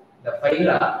means? The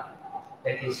phyla,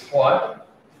 that is what?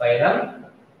 Phylum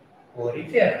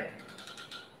Porifera.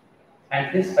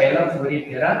 And this phylum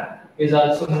Porifera is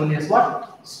also known as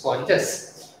what?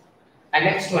 Sponges. And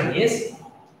next one is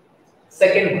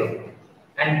second group.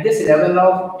 And this level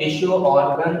of tissue,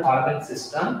 organ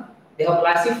system, they have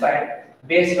classified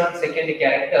based on second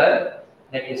character,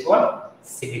 that is what?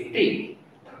 Symmetry.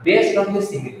 Based on the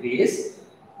symmetries,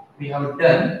 we have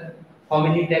done how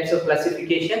many types of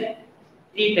classification?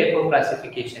 Three types of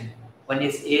classification. One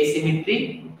is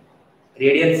asymmetry,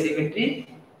 radial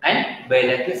symmetry, and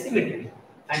bilateral symmetry.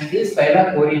 And this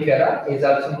phyla Porifera is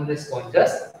also known as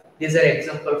sponges. These are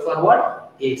example for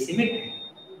what? Asymmetry.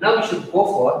 Now we should go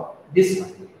for this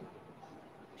one.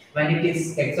 When it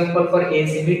is example for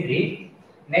asymmetry,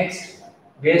 next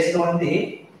based on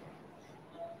the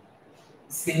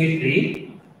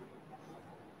symmetry,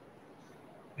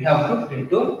 we have grouped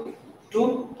into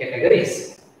two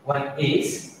categories. One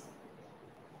is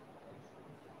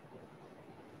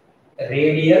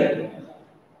radial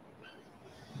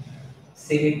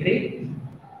symmetry,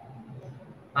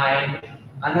 and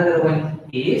another one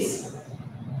is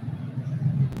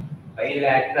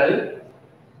bilateral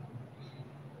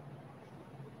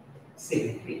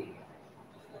symmetry.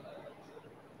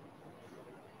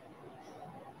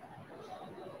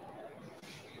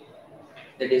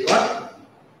 That is what?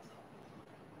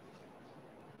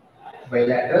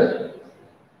 Bilateral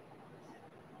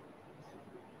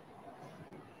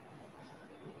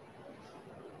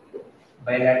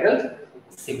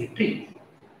symmetry.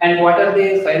 And what are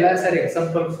the phyla or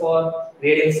example for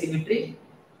radial symmetry?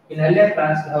 In earlier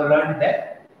class, we have learned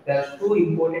that there are two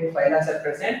important phyla are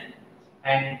present,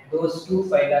 and those two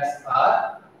phyla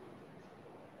are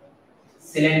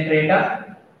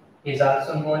Coelenterata, is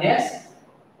also known as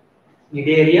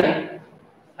Idaria,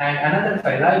 and another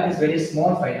phyla, it is very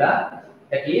small phyla,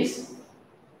 that is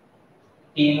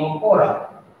Ctenophora.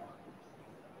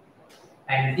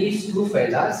 And these two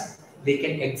phyla, they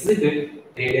can exhibit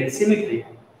radial symmetry.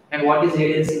 And what is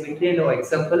radial symmetry and our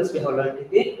examples we have learned in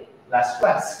the last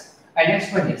class. And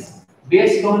next one is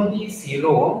based on the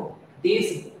coelom,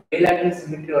 these bilateral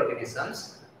symmetry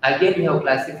organisms, again we have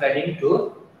classified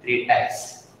into three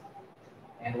types.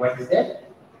 And what is that?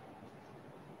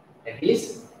 That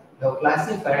is, we have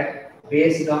classified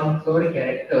based on third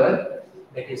character,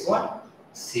 that is what?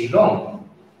 Coelom.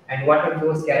 And what are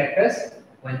those characters?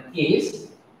 One is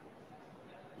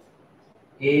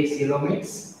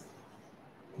acoelomates.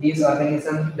 These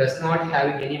organisms does not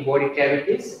have any body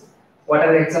cavities. What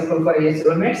are the examples for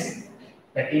acoelomates?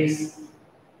 That is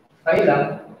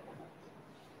phylum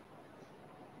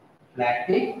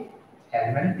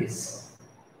Platyhelminthes.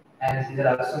 And these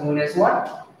are also known as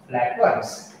what?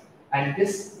 Flatworms. And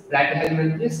this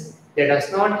Platyhelminthes, they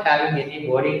does not have any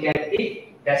body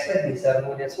cavity. That's why these are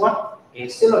known as what?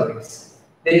 Acoelomates.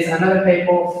 There is another type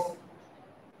of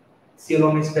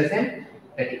coelomates present,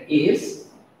 that is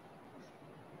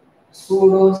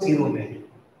pseudo-coelomate.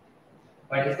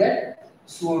 What is that?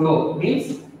 Pseudo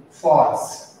means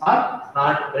false or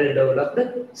not well developed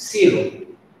coelom.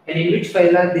 And in which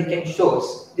phyla they can show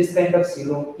this kind of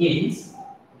coelom is,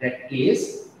 that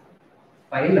is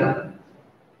phylum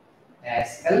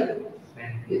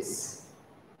Aschelminthes.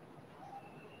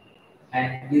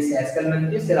 And these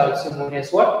Aschelminthes are also known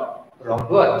as what?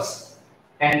 Roundworms.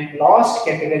 And last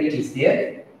category is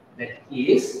there, that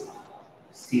is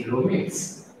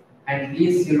coelomates. And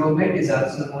these coelomate is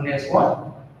also known as what?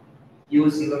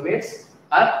 Eucoelomates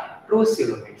or true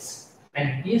coelomates.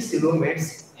 and these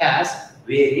coelomates has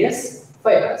various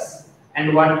phyla.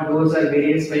 And what those are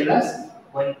various phyla?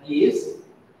 One is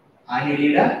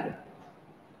Annelida,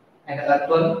 and earth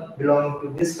one belonging to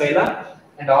this phyla.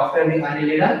 And after the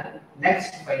Annelida,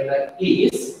 next phyla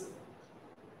is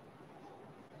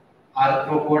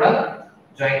Arthropoda,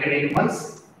 jointed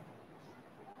animals.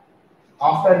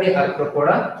 After the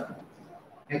Arthropoda,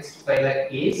 next phyla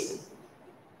is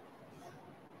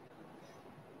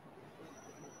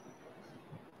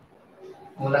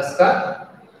Mollusca.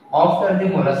 After the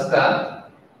Mollusca,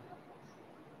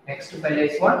 next phyla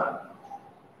is what?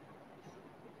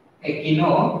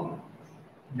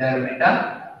 Echinodermata.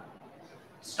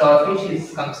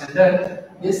 Starfish comes under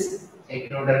this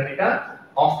Echinodermata.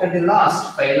 After the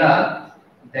last phyla,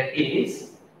 that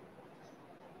is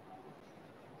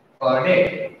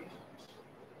Chordate.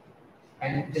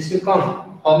 And just to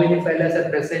count, how many phyla are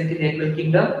present in animal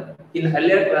kingdom? In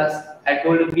earlier class, I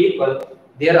told people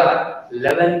there are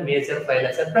 11 major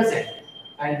phyla are present,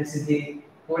 and this is the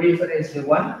codiferous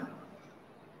one,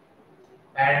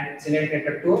 and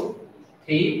Coelenterata 2,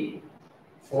 3,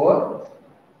 4,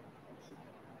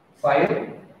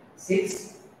 5,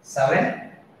 6,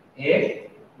 7, 8,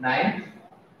 9,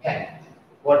 10.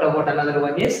 What about another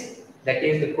one is? That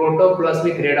is the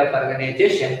protoplasmic grade of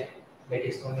organization, that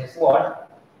is known as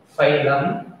what?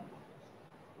 Phylum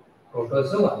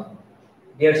Protozoa.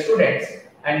 Dear students,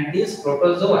 and these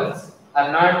protozoans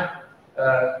are not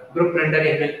grouped under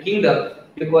animal kingdom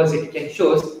because it can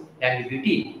show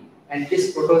ambiguity. And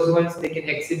these protozoans, they can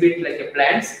exhibit like a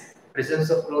plants,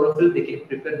 presence of chlorophyll, they can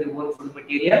prepare their own food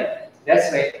material.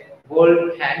 That's why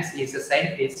Goldhans is a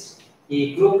scientist.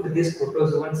 He grouped these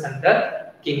protozoans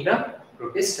under kingdom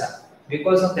Protista.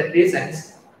 Because of that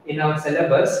reasons, in our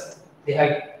syllabus, they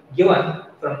have given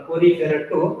from Porifera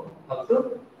 2 up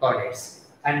to chordates.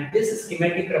 And this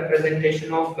schematic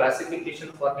representation of classification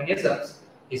of organisms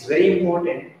is very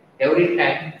important. Every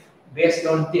time, based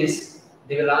on this,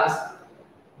 they will ask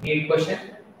need question,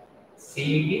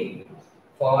 CET,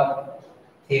 for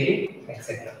theory,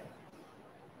 etc.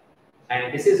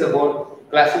 And this is about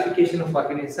classification of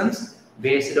organisms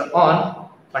based on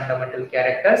fundamental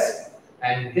characters.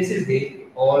 And this is the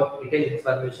all detailed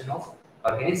information of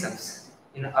organisms.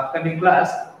 In the upcoming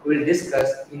class, we will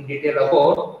discuss in detail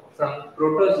about from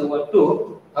protozoa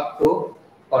to up to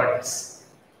chordates.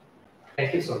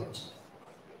 Thank you so much.